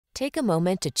Take a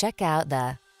moment to check out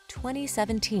the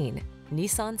 2017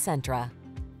 Nissan Sentra.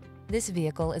 This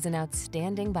vehicle is an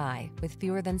outstanding buy with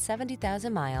fewer than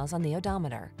 70,000 miles on the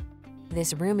odometer.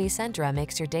 This roomy Sentra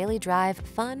makes your daily drive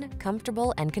fun,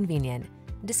 comfortable, and convenient.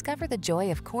 Discover the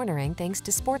joy of cornering thanks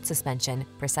to sport suspension,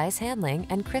 precise handling,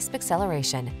 and crisp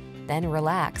acceleration. Then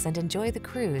relax and enjoy the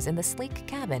cruise in the sleek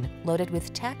cabin loaded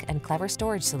with tech and clever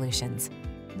storage solutions.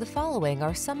 The following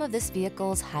are some of this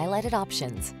vehicle's highlighted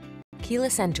options: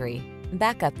 keyless entry,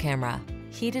 backup camera,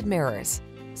 heated mirrors,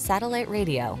 satellite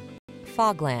radio,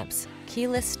 fog lamps,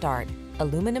 keyless start,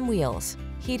 aluminum wheels,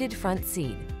 heated front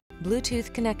seat,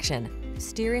 Bluetooth connection,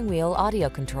 steering wheel audio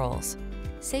controls.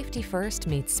 Safety first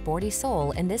meets sporty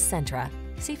soul in this Sentra.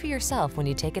 See for yourself when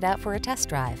you take it out for a test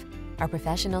drive. Our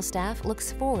professional staff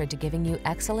looks forward to giving you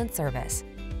excellent service.